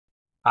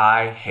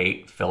I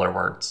hate filler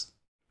words.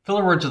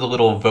 Filler words are the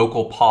little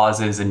vocal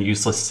pauses and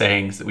useless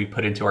sayings that we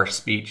put into our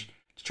speech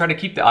to try to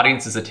keep the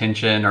audience's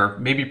attention or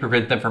maybe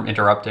prevent them from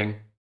interrupting.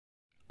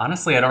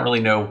 Honestly, I don't really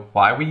know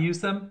why we use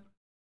them,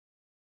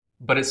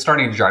 but it's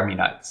starting to drive me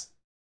nuts.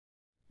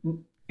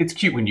 It's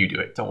cute when you do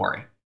it, don't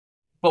worry.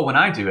 But when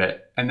I do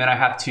it, and then I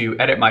have to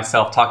edit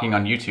myself talking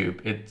on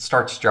YouTube, it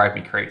starts to drive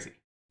me crazy.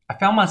 I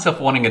found myself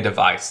wanting a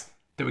device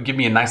that would give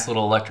me a nice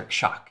little electric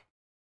shock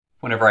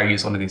whenever I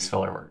use one of these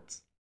filler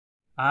words.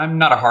 I'm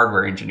not a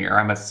hardware engineer,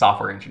 I'm a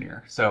software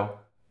engineer, so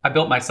I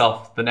built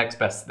myself the next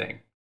best thing.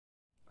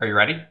 Are you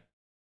ready?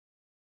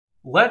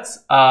 Let's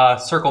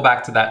circle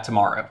back to that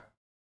tomorrow.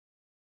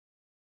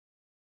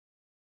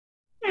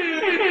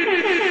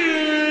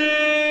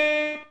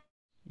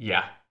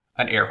 Yeah,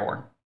 an air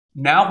horn.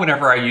 Now,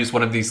 whenever I use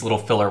one of these little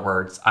filler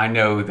words, I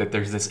know that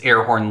there's this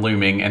air horn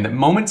looming and that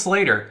moments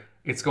later,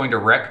 it's going to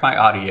wreck my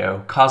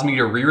audio, cause me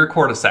to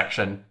re-record a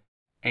section,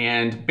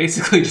 and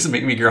basically just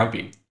make me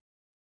grumpy.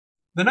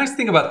 The nice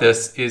thing about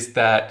this is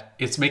that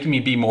it's making me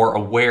be more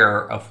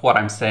aware of what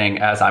I'm saying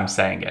as I'm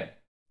saying it.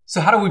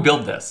 So how do we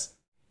build this?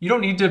 You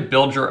don't need to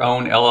build your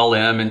own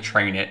LLM and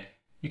train it.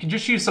 You can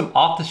just use some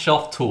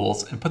off-the-shelf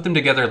tools and put them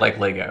together like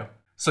Lego.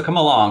 So come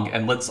along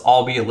and let's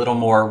all be a little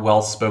more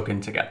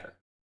well-spoken together.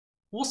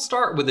 We'll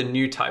start with a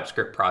new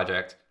TypeScript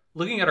project.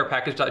 Looking at our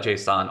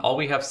package.json, all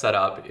we have set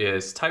up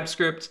is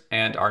TypeScript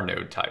and our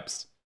node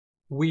types.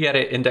 We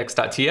edit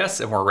index.ts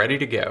and we're ready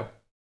to go.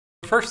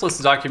 First, let's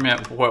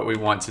document what we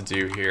want to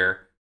do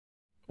here.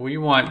 We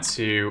want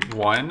to,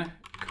 1,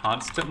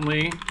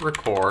 constantly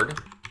record,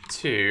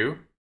 2,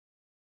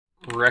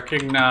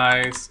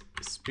 recognize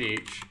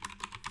speech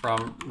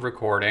from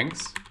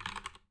recordings,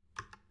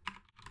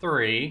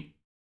 3,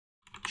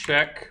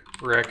 check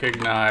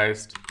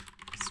recognized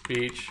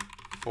speech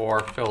for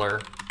filler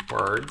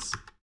words,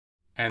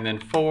 and then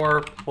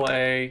 4,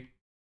 play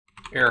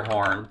air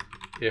horn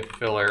if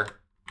filler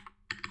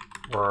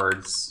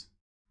words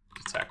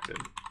detected.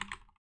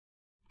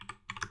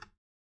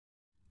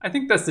 I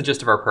think that's the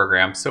gist of our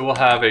program. So we'll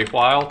have a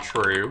while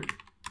true,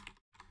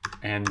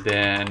 and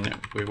then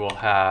we will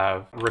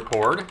have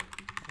record.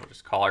 We'll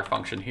just call our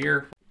function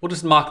here. We'll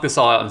just mock this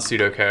all out in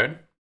pseudocode,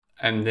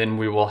 and then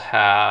we will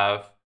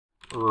have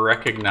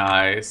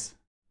recognize.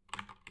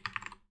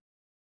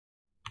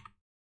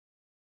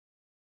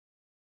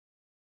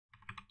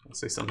 We'll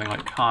say something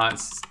like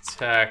const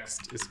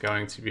text is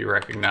going to be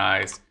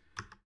recognized.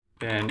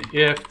 Then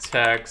if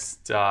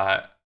text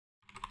dot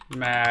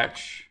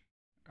match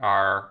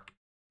our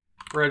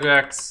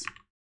regex,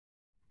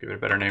 give it a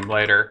better name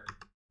later,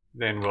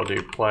 then we'll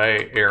do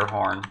play air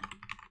horn.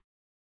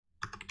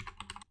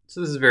 So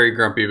this is very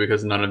grumpy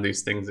because none of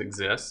these things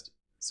exist.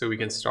 So we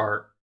can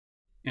start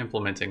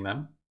implementing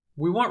them.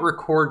 We want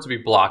record to be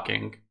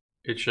blocking.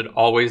 It should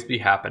always be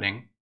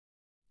happening.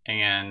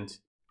 And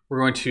we're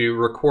going to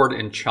record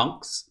in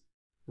chunks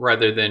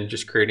rather than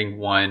just creating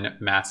one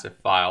massive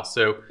file.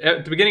 So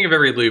at the beginning of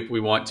every loop, we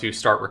want to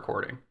start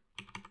recording.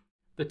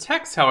 The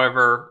text,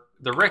 however,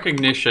 the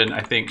recognition,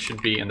 I think,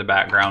 should be in the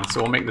background.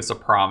 So we'll make this a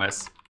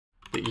promise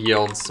that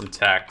yields some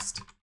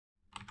text.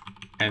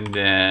 And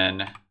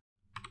then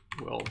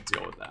we'll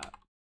deal with that.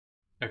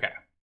 Okay.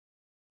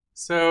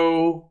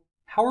 So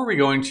how are we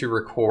going to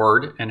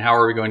record and how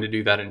are we going to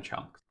do that in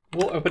chunks?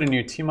 We'll open a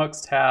new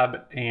tmux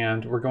tab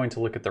and we're going to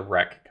look at the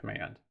rec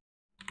command.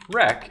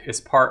 Rec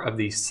is part of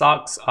the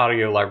SOX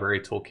audio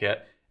library toolkit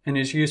and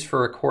is used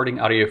for recording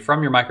audio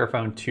from your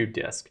microphone to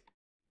disk.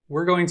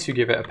 We're going to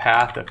give it a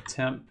path of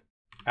temp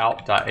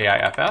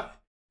out.aiff,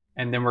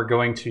 and then we're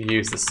going to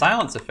use the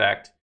silence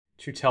effect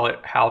to tell it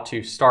how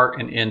to start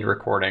and end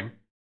recording.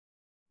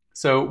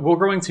 So we're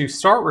going to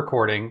start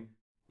recording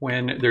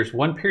when there's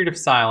one period of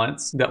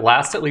silence that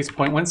lasts at least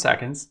 0.1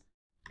 seconds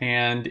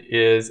and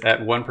is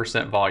at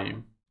 1%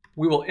 volume.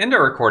 We will end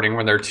our recording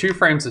when there are 2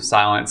 frames of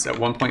silence at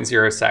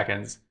 1.0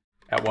 seconds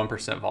at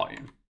 1%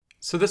 volume.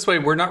 So this way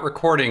we're not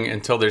recording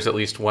until there's at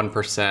least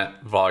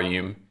 1%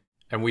 volume,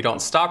 and we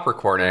don't stop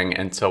recording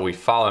until we've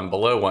fallen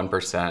below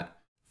 1%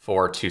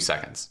 for 2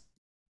 seconds.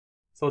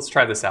 So let's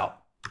try this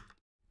out.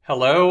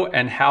 Hello,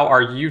 and how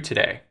are you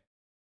today?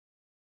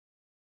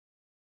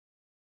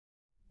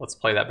 Let's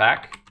play that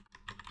back.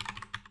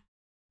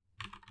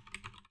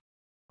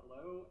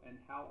 Hello, and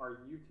how are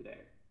you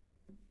today?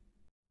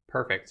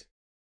 Perfect.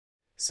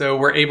 So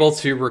we're able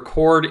to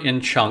record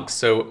in chunks.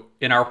 So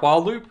in our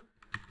while loop,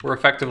 we're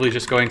effectively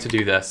just going to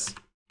do this.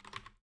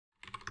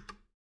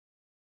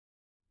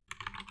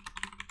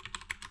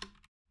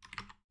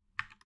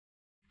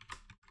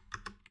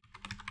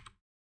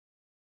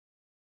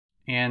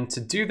 And to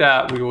do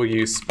that, we will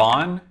use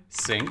spawn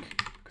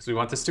sync, because we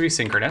want this to be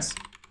synchronous.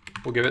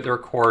 We'll give it the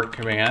record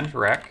command,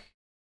 rec.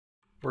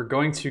 We're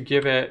going to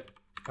give it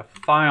a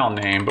file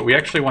name, but we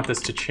actually want this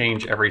to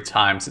change every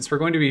time. Since we're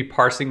going to be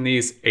parsing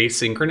these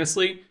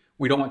asynchronously,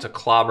 we don't want to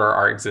clobber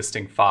our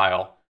existing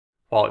file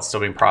while it's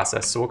still being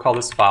processed. So we'll call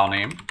this file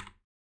name.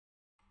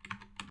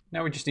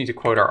 Now we just need to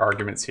quote our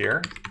arguments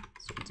here.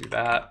 So we'll do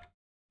that.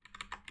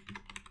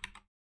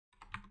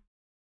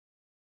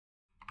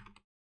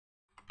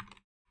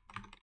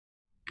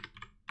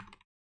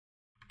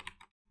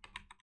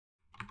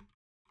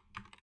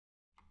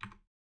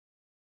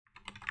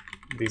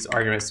 these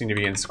arguments need to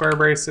be in square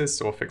braces,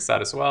 so we'll fix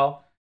that as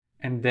well.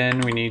 And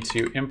then we need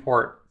to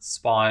import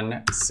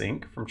spawn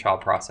sync from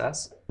child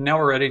process. Now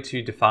we're ready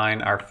to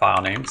define our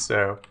file name.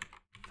 So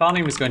file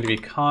name is going to be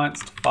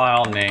const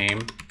file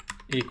name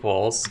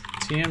equals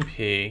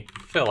tmp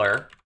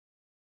filler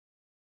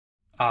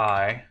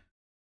i.aiff.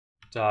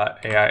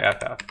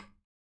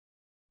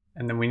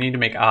 And then we need to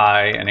make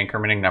I an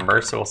incrementing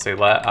number. So we'll say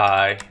let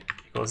I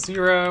equals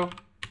 0,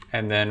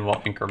 and then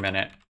we'll increment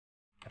it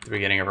at the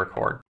beginning of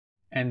record.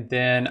 And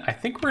then I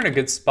think we're in a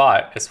good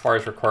spot as far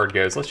as record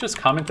goes. Let's just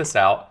comment this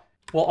out.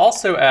 We'll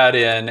also add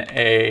in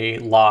a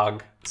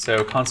log.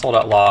 So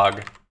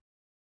console.log,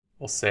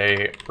 we'll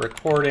say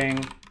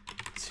recording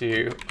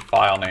to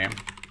file name.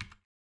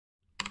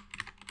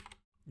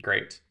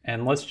 Great.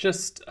 And let's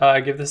just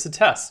give this a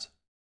test.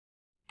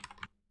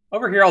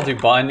 Over here, I'll do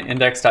bun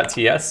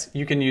index.ts.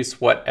 You can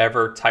use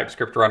whatever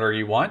TypeScript runner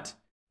you want.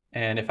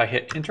 And if I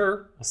hit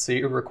enter, we'll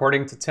see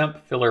recording to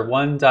temp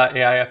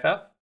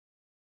filler1.aiff.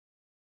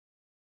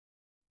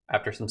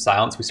 After some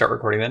silence, we start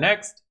recording the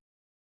next.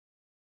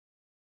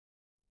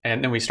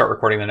 And then we start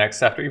recording the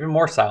next after even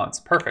more silence.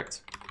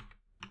 Perfect.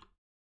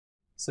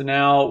 So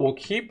now we'll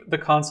keep the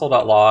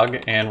console.log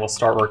and we'll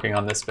start working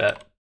on this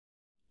bit.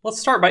 Let's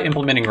start by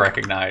implementing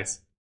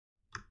recognize.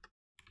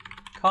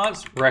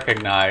 Const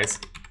recognize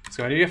is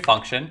going to be a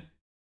function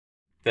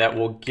that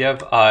will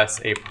give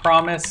us a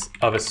promise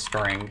of a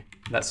string.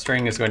 That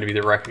string is going to be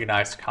the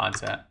recognized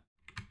content.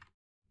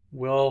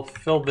 We'll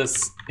fill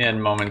this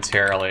in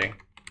momentarily.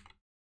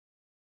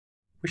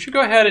 We should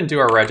go ahead and do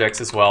our regex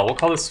as well. We'll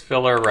call this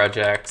filler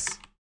regex.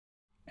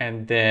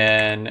 And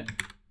then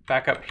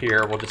back up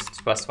here, we'll just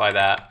specify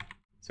that.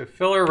 So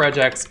filler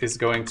regex is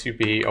going to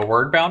be a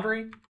word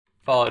boundary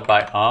followed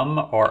by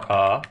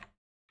or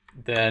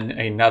then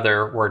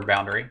another word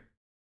boundary.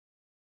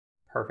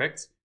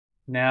 Perfect.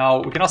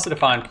 Now we can also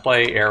define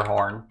play air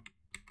horn.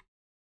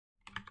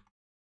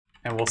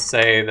 And we'll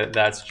say that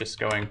that's just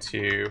going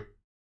to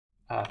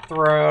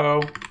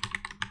throw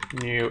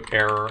new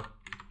error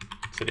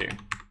to do.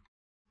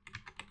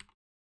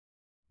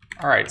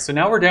 All right, so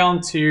now we're down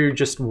to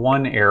just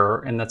one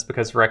error, and that's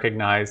because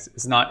recognize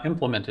is not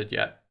implemented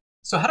yet.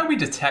 So how do we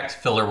detect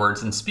filler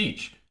words in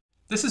speech?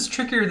 This is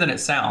trickier than it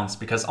sounds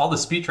because all the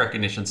speech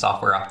recognition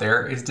software out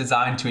there is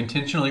designed to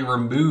intentionally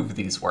remove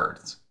these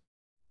words.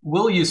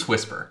 We'll use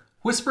Whisper.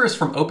 Whisper is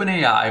from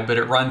OpenAI, but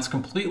it runs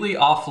completely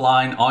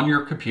offline on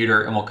your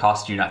computer and will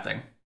cost you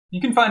nothing.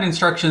 You can find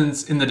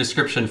instructions in the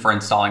description for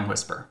installing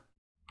Whisper.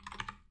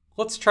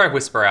 Let's try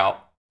Whisper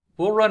out.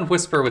 We'll run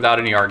Whisper without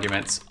any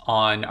arguments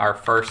on our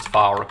first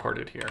file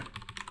recorded here.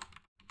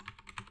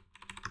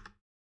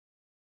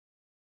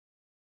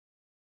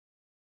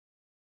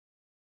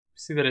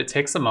 See that it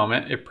takes a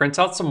moment. It prints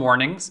out some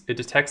warnings. It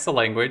detects the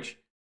language.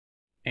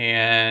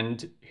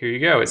 And here you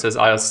go. It says,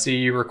 I'll see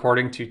you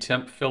recording to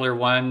temp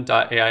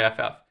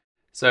filler1.aiff.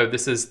 So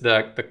this is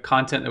the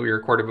content that we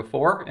recorded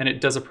before, and it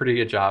does a pretty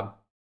good job.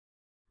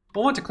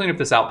 We'll want to clean up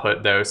this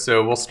output though.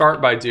 So we'll start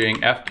by doing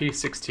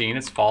fp16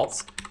 is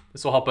false.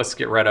 This will help us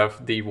get rid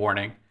of the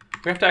warning.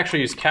 We have to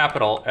actually use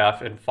capital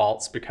F in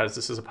false because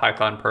this is a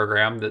Python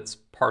program that's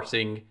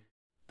parsing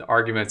the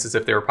arguments as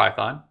if they were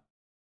Python.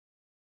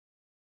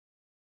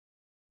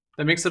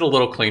 That makes it a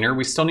little cleaner.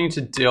 We still need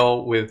to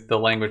deal with the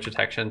language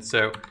detection.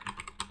 So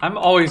I'm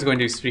always going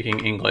to be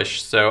speaking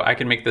English, so I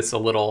can make this a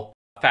little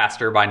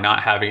faster by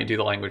not having it do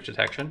the language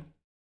detection.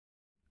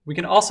 We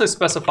can also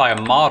specify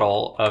a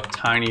model of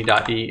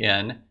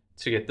tiny.en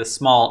to get the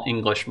small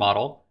English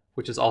model,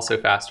 which is also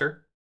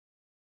faster.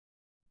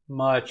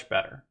 Much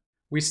better.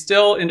 We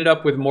still ended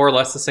up with more or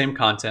less the same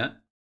content,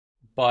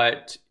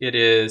 but it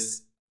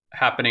is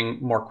happening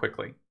more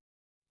quickly.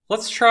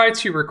 Let's try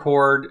to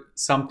record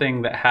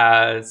something that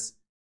has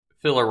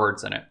filler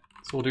words in it.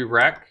 So we'll do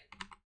rec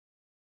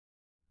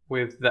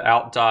with the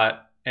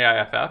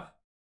out.aiff.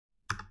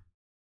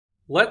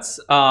 Let's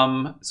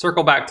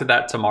circle back to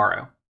that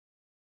tomorrow.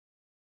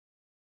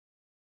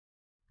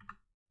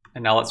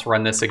 And now let's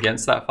run this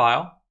against that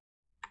file.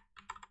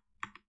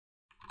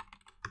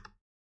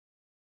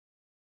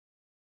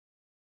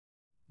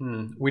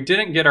 We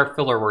didn't get our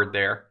filler word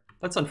there.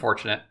 That's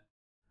unfortunate.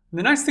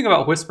 The nice thing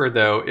about Whisper,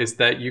 though, is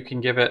that you can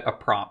give it a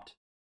prompt.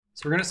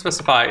 So we're going to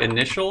specify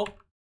initial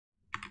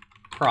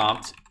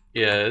prompt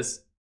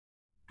is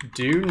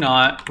do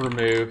not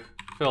remove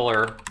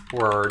filler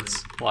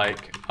words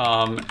like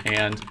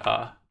and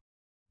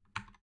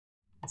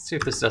Let's see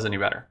if this does any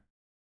better.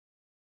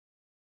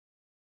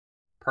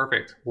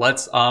 Perfect.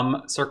 Let's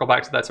circle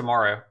back to that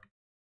tomorrow.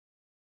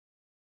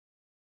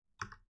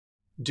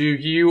 Do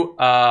you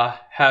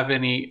have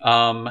any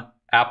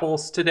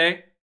apples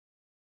today?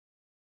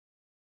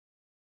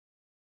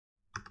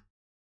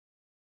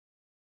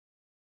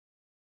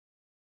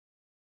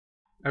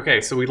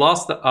 Okay, so we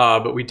lost the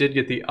but we did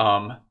get the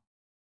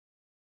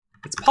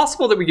It's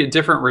possible that we get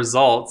different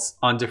results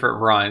on different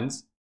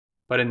runs,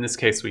 but in this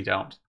case we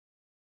don't.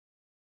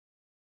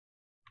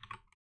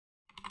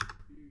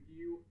 Do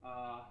you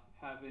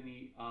have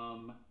any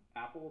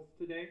apples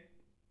today?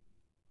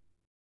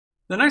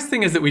 The nice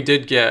thing is that we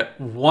did get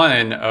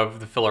one of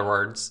the filler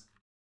words.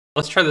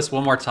 Let's try this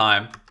one more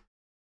time.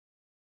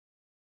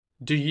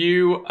 Do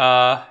you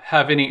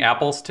have any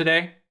apples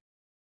today?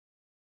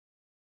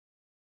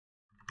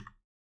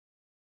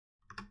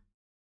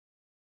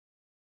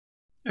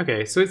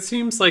 Okay, so it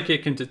seems like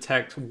it can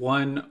detect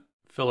one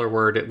filler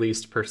word at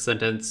least per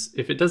sentence.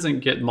 If it doesn't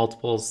get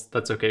multiples,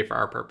 that's okay for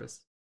our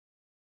purpose.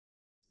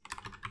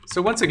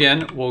 So once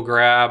again, we'll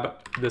grab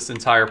this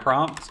entire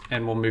prompt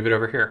and we'll move it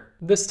over here.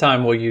 This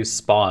time we'll use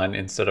spawn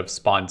instead of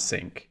spawn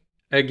sync.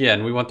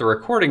 Again, we want the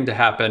recording to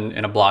happen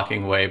in a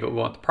blocking way, but we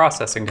want the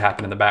processing to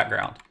happen in the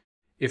background.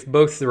 If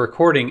both the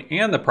recording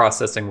and the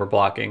processing were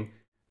blocking,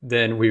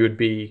 then we would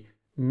be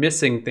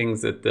missing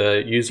things that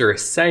the user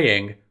is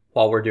saying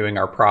while we're doing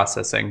our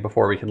processing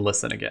before we can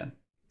listen again.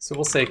 So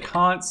we'll say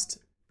const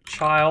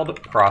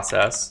child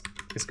process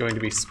is going to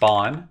be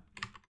spawn,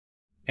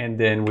 and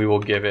then we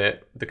will give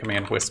it the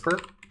command whisper.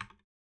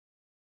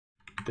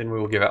 Then we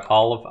will give it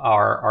all of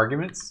our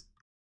arguments,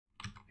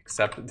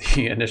 except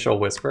the initial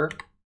whisper.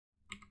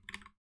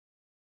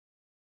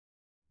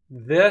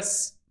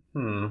 This,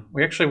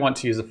 we actually want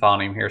to use a file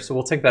name here, so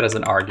we'll take that as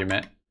an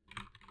argument,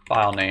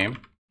 file name,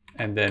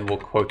 and then we'll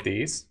quote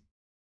these.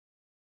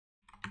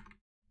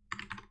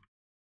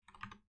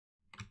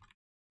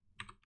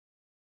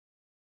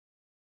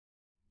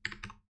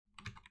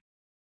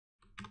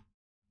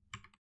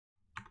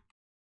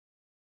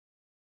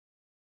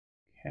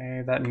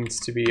 Okay, that needs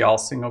to be all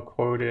single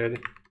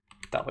quoted.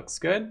 That looks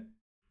good.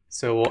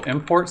 So we'll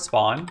import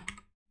spawn,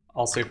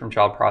 also from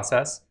child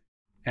process,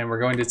 and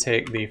we're going to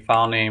take the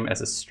file name as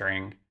a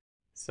string.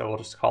 So we'll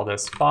just call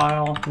this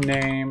file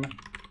name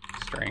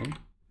string.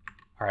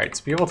 All right,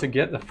 to be able to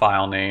get the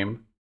file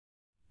name,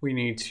 we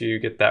need to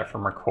get that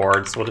from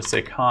record. So we'll just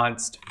say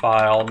const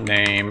file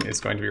name is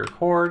going to be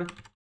record,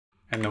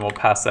 and then we'll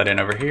pass that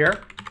in over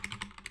here.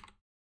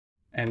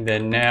 And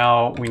then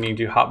now we need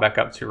to hop back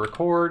up to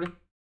record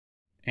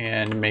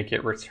and make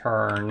it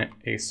return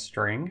a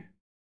string.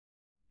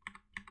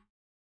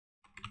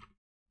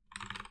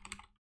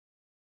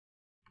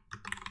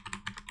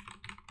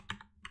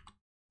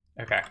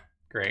 Okay,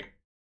 great.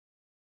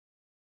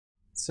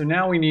 So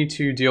now we need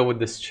to deal with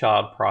this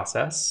child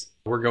process.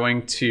 We're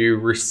going to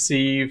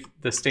receive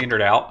the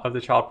standard out of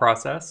the child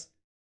process.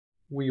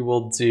 We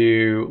will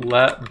do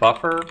let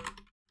buffer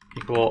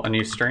equal a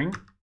new string.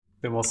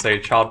 Then we'll say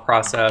child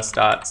process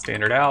dot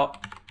standard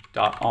out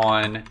dot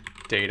on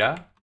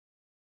data,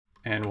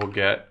 and we'll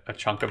get a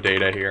chunk of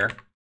data here.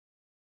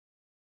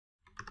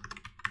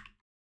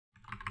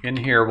 In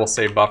here, we'll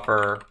say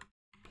buffer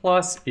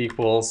plus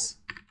equals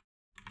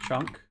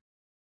chunk.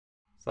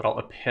 So that'll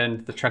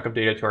append the chunk of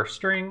data to our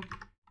string.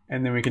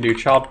 And then we can do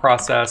child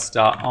process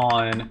dot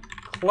on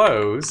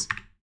close.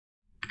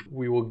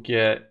 We will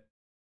get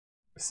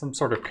some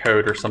sort of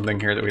code or something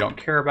here that we don't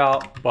care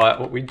about. But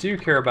what we do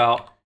care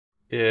about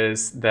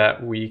is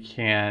that we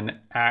can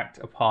act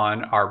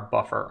upon our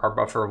buffer. Our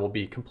buffer will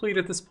be complete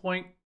at this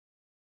point.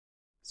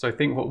 So I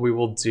think what we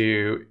will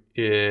do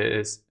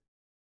is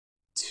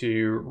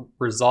to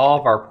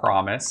resolve our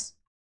promise.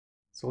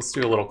 So let's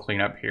do a little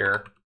cleanup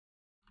here.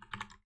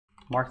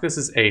 Mark this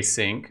as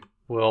async.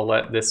 We'll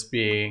let this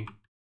be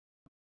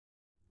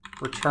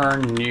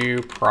return new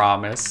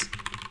promise.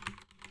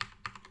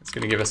 It's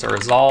going to give us a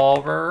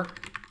resolver.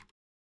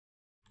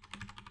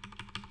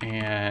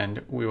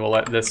 And we will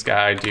let this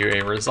guy do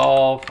a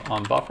resolve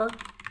on buffer.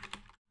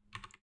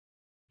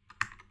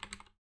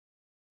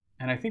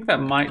 And I think that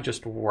might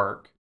just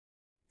work.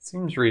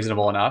 Seems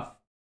reasonable enough.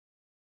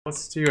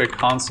 Let's do a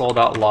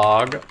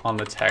console.log on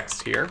the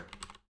text here.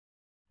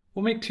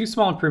 We'll make two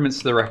small improvements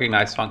to the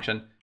recognize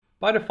function.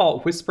 By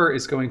default, Whisper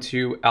is going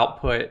to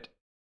output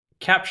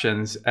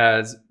captions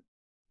as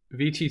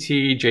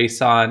VTT,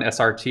 JSON,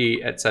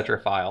 SRT, etc.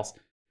 files.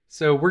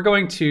 So we're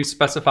going to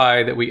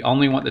specify that we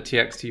only want the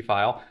TXT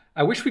file.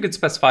 I wish we could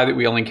specify that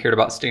we only cared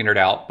about standard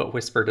out, but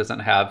Whisper doesn't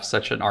have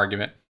such an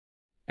argument.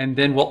 And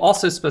then we'll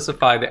also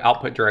specify the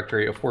output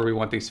directory of where we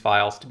want these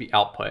files to be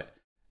output.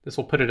 This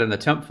will put it in the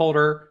temp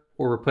folder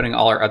where we're putting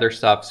all our other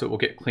stuff, so it will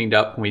get cleaned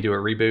up when we do a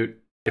reboot.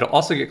 It'll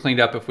also get cleaned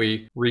up if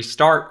we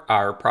restart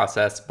our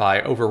process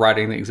by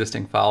overriding the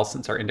existing files,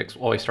 since our index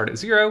will always start at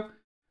 0.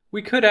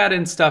 We could add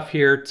in stuff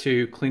here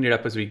to clean it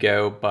up as we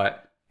go,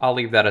 but I'll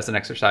leave that as an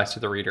exercise to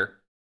the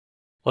reader.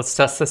 Let's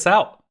test this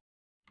out.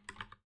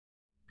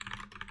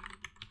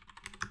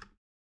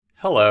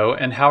 Hello,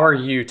 and how are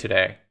you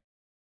today?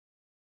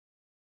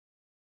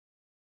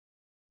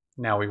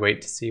 Now we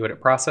wait to see what it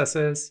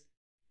processes.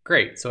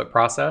 Great, so it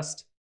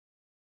processed.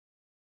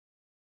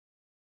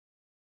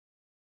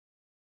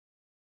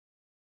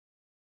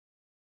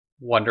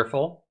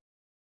 Wonderful.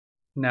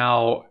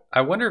 Now,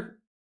 I wonder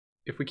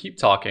if we keep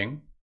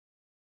talking.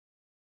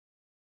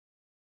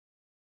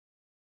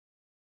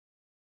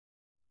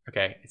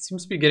 Okay, it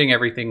seems to be getting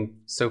everything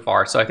so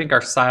far, so I think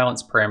our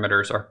silence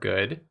parameters are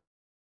good.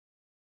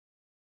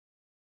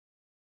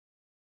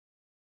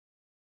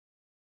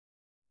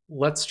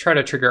 Let's try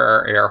to trigger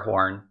our air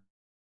horn.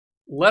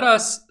 Let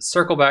us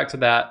circle back to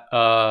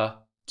that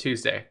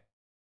Tuesday.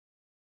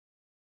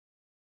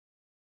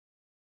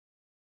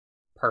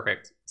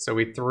 Perfect. So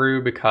we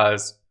threw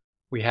because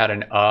we had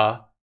an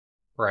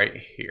right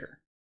here.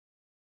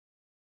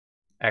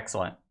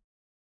 Excellent.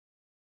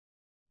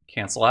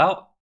 Cancel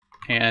out,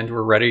 and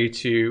we're ready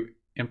to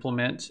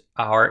implement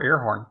our air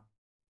horn.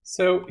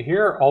 So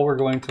here, all we're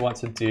going to want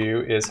to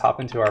do is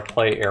hop into our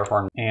play air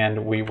horn,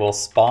 and we will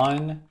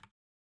spawn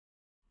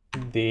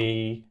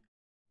the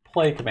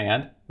play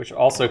command, which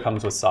also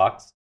comes with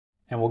socks,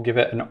 and we'll give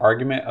it an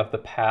argument of the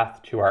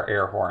path to our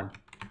air horn.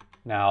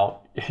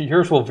 Now,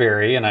 yours will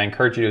vary, and I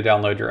encourage you to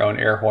download your own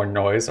air horn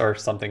noise or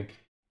something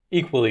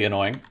equally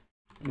annoying.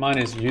 Mine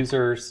is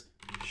users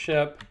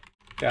ship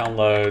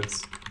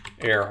downloads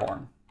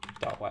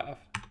airhorn.wav.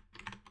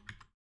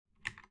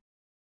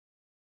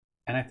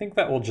 And I think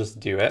that will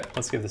just do it.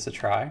 Let's give this a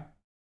try.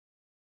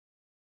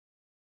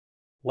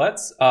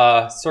 Let's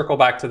circle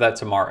back to that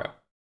tomorrow.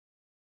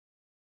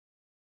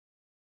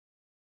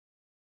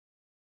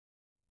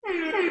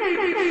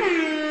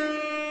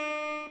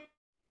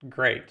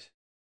 Great.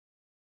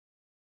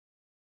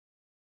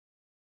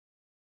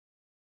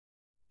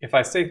 If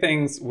I say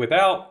things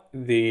without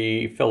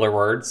the filler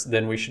words,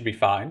 then we should be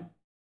fine.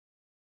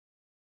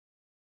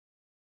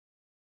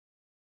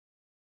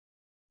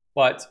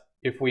 But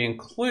if we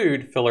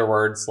include filler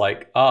words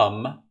like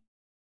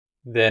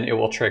then it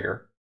will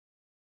trigger.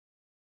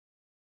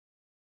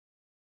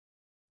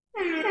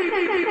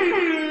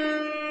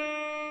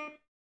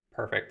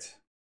 Perfect.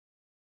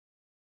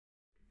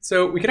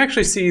 So we can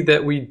actually see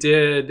that we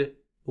did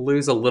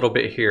lose a little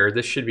bit here.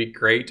 This should be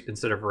great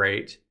instead of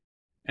rate.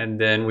 And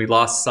then we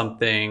lost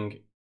something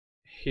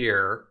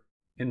here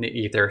in the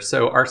ether.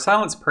 So our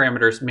silence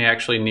parameters may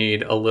actually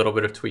need a little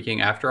bit of tweaking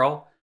after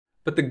all.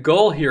 But the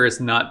goal here is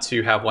not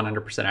to have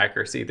 100%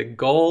 accuracy. The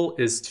goal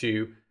is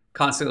to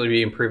constantly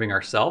be improving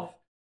ourselves.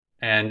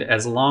 And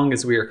as long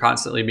as we are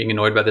constantly being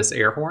annoyed by this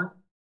air horn,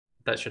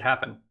 that should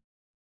happen.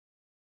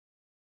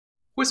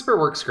 Whisper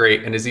works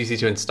great and is easy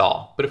to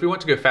install, but if we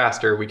want to go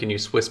faster, we can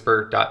use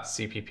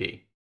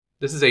whisper.cpp.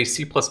 This is a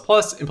C++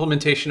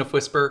 implementation of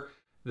Whisper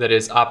that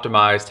is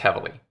optimized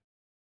heavily.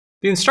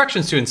 The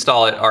instructions to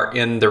install it are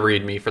in the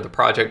README for the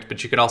project,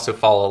 but you can also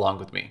follow along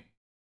with me.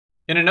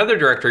 In another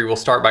directory, we'll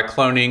start by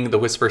cloning the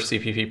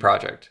whisper.cpp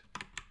project.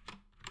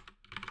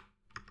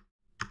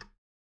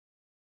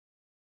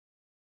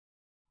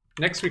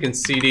 Next, we can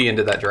cd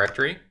into that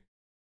directory,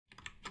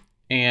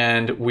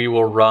 and we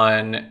will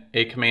run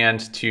a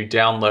command to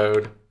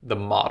download the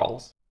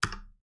models.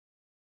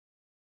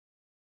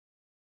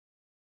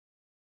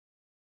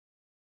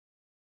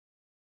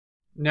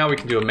 Now we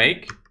can do a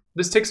make.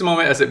 This takes a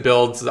moment as it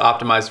builds the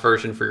optimized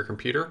version for your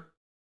computer.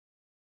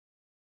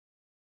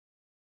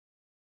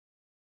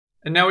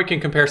 And now we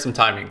can compare some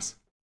timings.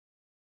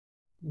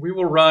 We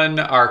will run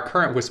our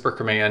current whisper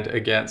command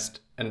against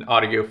an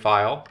audio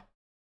file.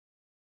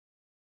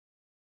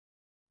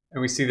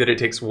 And we see that it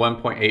takes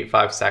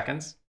 1.85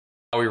 seconds.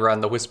 Now we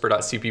run the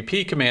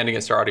whisper.cpp command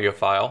against our audio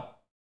file,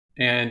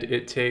 and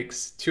it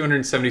takes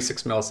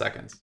 276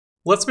 milliseconds.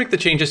 Let's make the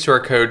changes to our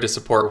code to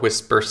support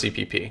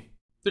whisper.cpp.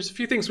 There's a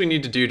few things we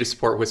need to do to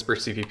support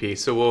whisper.cpp,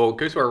 so we'll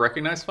go to our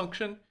recognize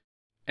function,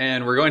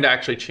 and we're going to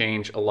actually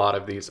change a lot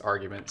of these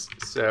arguments.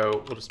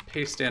 So we'll just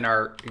paste in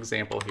our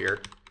example here.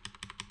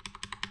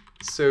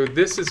 So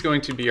this is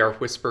going to be our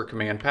whisper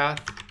command path.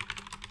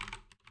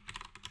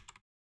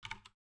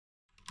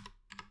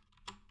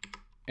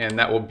 And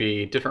that will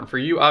be different for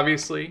you,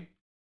 obviously.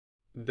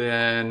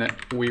 Then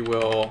we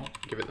will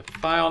give it the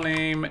file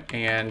name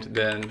and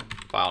then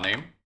file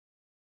name.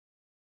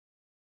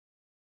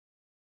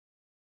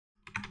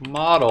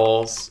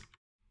 Models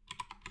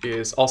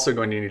is also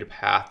going to need a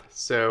path.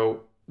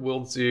 So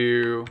we'll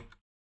do,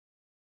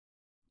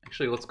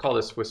 actually, let's call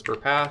this whisper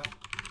path.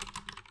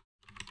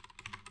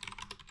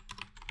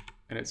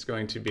 And it's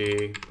going to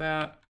be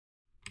that,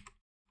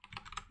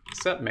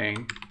 set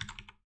main.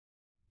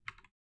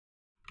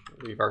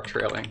 Leave our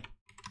trailing.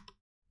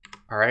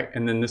 All right,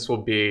 and then this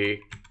will be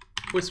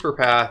whisper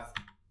path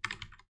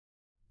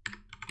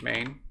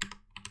main.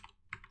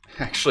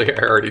 Actually,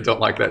 I already don't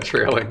like that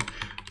trailing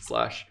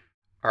slash.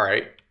 All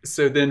right,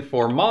 so then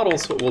for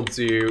models, what we'll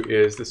do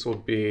is this will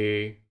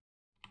be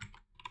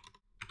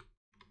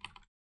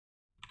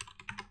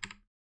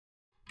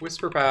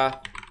whisper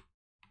path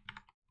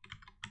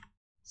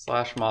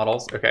slash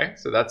models. Okay,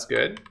 so that's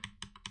good.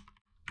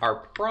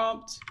 Our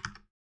prompt,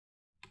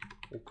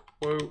 we'll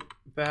quote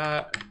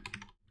that,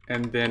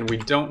 and then we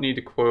don't need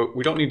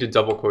to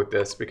double quote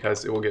this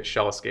because it will get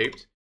shell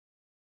escaped.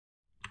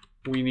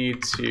 We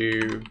need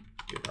to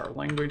get our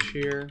language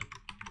here.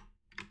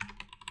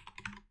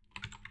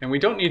 And we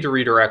don't need to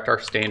redirect our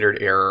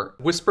standard error.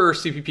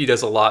 Whisper.cpp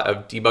does a lot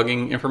of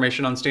debugging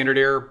information on standard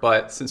error,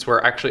 but since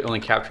we're actually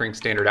only capturing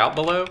standard out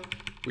below,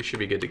 we should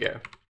be good to go.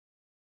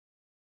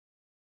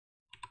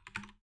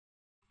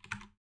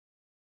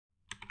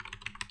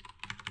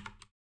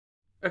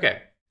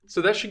 Okay,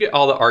 so that should get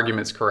all the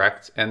arguments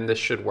correct, and this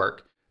should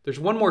work. There's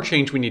one more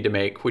change we need to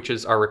make, which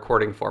is our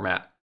recording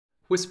format.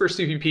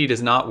 Whisper.cpp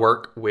does not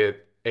work with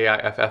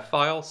AIFF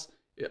files.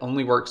 It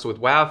only works with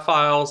WAV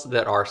files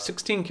that are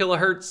 16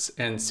 kilohertz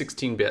and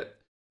 16-bit.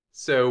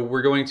 So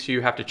we're going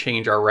to have to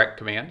change our rec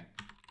command.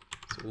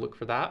 So look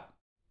for that.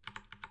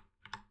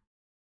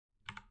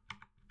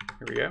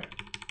 Here we go.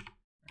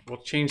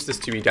 We'll change this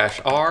to be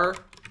 -R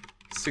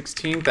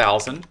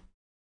 16,000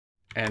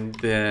 and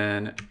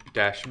then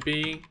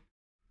 -B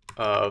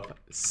of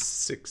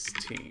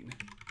 16.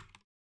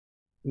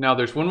 Now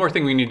there's one more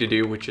thing we need to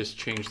do, which is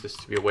change this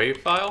to be a WAV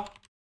file.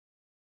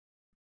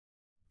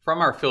 From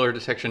our filler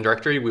detection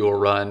directory, we will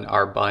run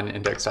our bun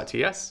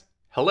index.ts.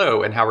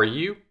 Hello, and how are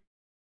you?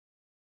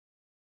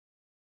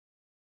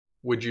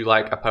 Would you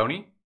like a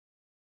pony?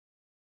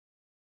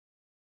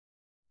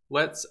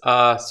 Let's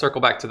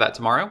circle back to that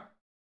tomorrow.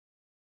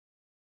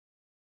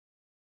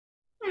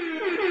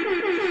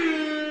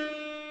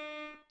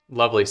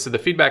 Lovely. So the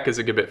feedback is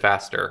a good bit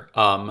faster.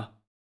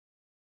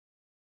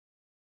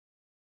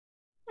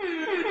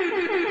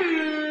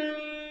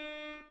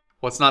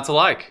 What's not to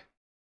like?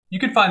 You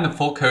can find the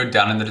full code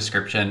down in the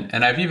description,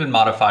 and I've even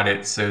modified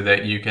it so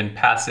that you can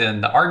pass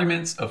in the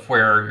arguments of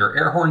where your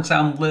air horn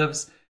sound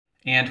lives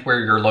and where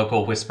your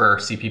local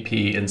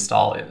whisper.cpp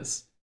install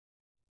is.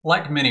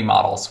 Like many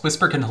models,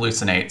 Whisper can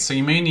hallucinate, so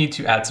you may need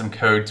to add some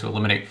code to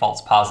eliminate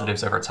false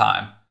positives over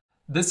time.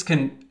 This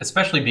can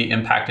especially be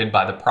impacted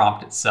by the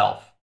prompt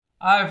itself.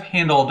 I've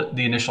handled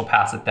the initial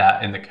pass at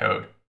that in the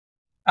code.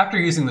 After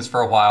using this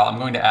for a while, I'm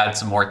going to add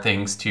some more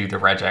things to the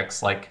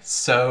regex like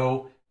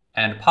so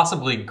and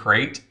possibly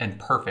great and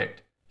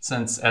perfect,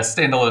 since as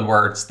standalone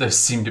words, those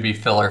seem to be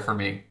filler for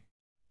me.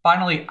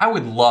 Finally, I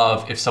would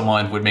love if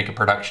someone would make a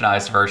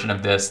productionized version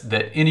of this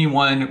that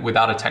anyone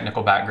without a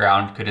technical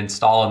background could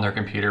install on their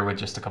computer with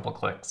just a couple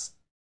clicks.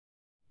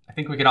 I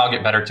think we can all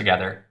get better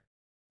together.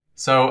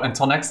 So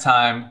until next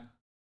time,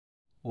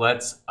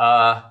 let's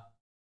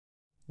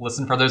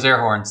listen for those air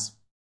horns.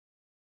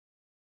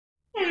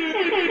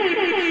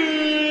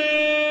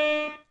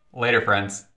 Later, friends.